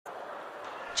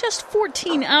Just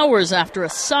 14 hours after a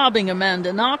sobbing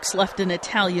Amanda Knox left an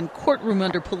Italian courtroom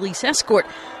under police escort,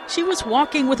 she was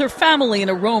walking with her family in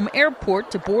a Rome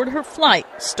airport to board her flight,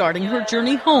 starting her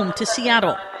journey home to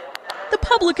Seattle. The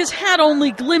public has had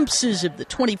only glimpses of the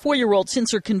 24-year-old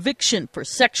since her conviction for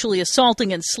sexually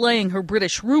assaulting and slaying her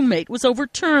British roommate was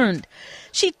overturned.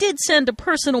 She did send a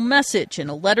personal message in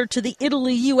a letter to the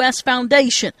Italy-U.S.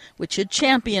 Foundation, which had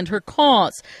championed her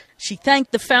cause. She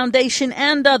thanked the foundation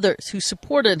and others who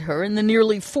supported her in the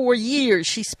nearly 4 years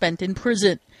she spent in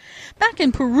prison. Back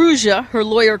in Perugia, her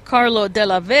lawyer Carlo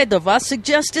Della Vedova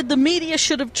suggested the media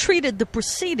should have treated the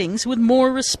proceedings with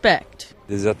more respect.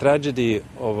 There's a tragedy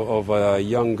of a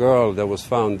young girl that was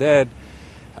found dead,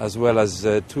 as well as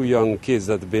 2 young kids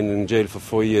that have been in jail for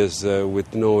 4 years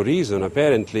with no reason,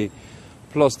 apparently.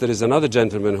 Plus, there is another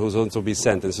gentleman who's also been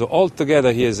sentenced. So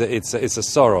altogether, it's a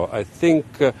sorrow. I think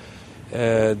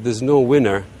there's no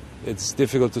winner. It's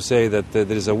difficult to say that there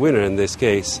is a winner in this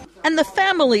case. And the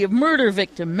family of murder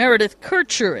victim Meredith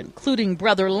Kircher, including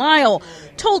brother Lyle,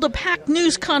 told a packed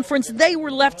news conference they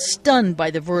were left stunned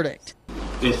by the verdict.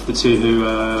 If the two who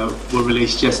were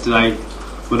released yesterday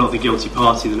were not the guilty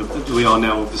party, then we are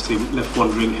now obviously left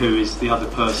wondering who is the other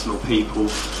person or people.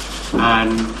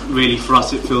 And really for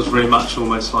us it feels very much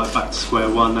almost like back to square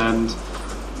one, and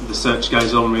the search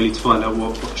goes on really to find out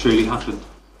what truly happened.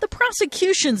 The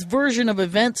prosecution's version of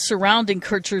events surrounding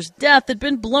Kircher's death had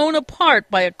been blown apart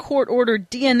by a court-ordered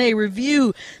DNA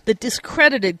review that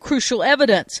discredited crucial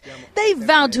evidence. They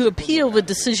vowed to appeal the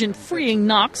decision freeing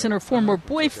Knox and her former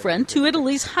boyfriend to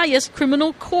Italy's highest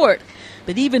criminal court.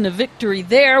 But even a victory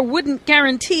there wouldn't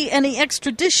guarantee any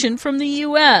extradition from the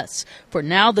U.S. For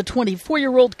now, the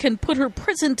 24-year-old can put her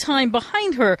prison time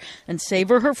behind her and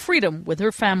savor her freedom with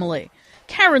her family.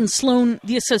 Karen Sloan,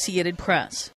 The Associated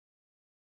Press.